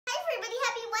everybody,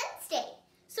 happy Wednesday.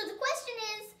 So the question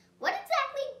is, what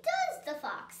exactly does the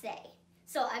fox say?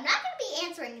 So I'm not going to be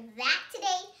answering that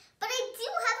today, but I do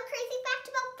have a crazy fact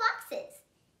about foxes.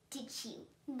 Did you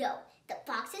know that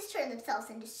foxes turn themselves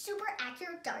into super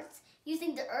accurate darts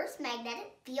using the Earth's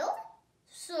magnetic field?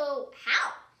 So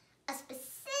how? A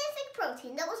specific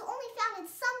protein that was only found in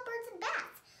some birds and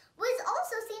bats was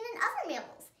also seen in other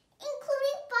mammals,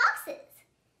 including foxes.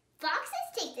 Foxes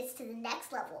take this to the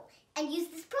next level and use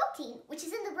this protein, which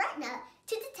is in the retina,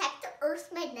 to detect the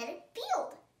Earth's magnetic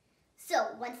field.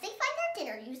 So once they find their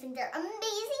dinner using their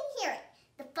amazing hearing,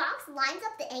 the fox lines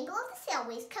up the angle of the sail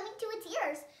waves coming to its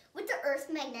ears with the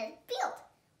Earth's magnetic field.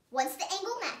 Once the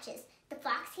angle matches, the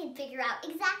fox can figure out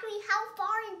exactly how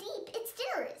far and deep its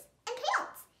dinner is and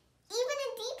pounce, even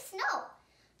in deep snow.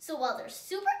 So while they're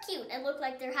super cute and look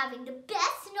like they're having the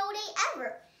best snow day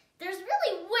ever, there's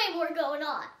really way more going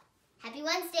on. Happy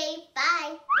Wednesday.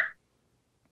 Bye.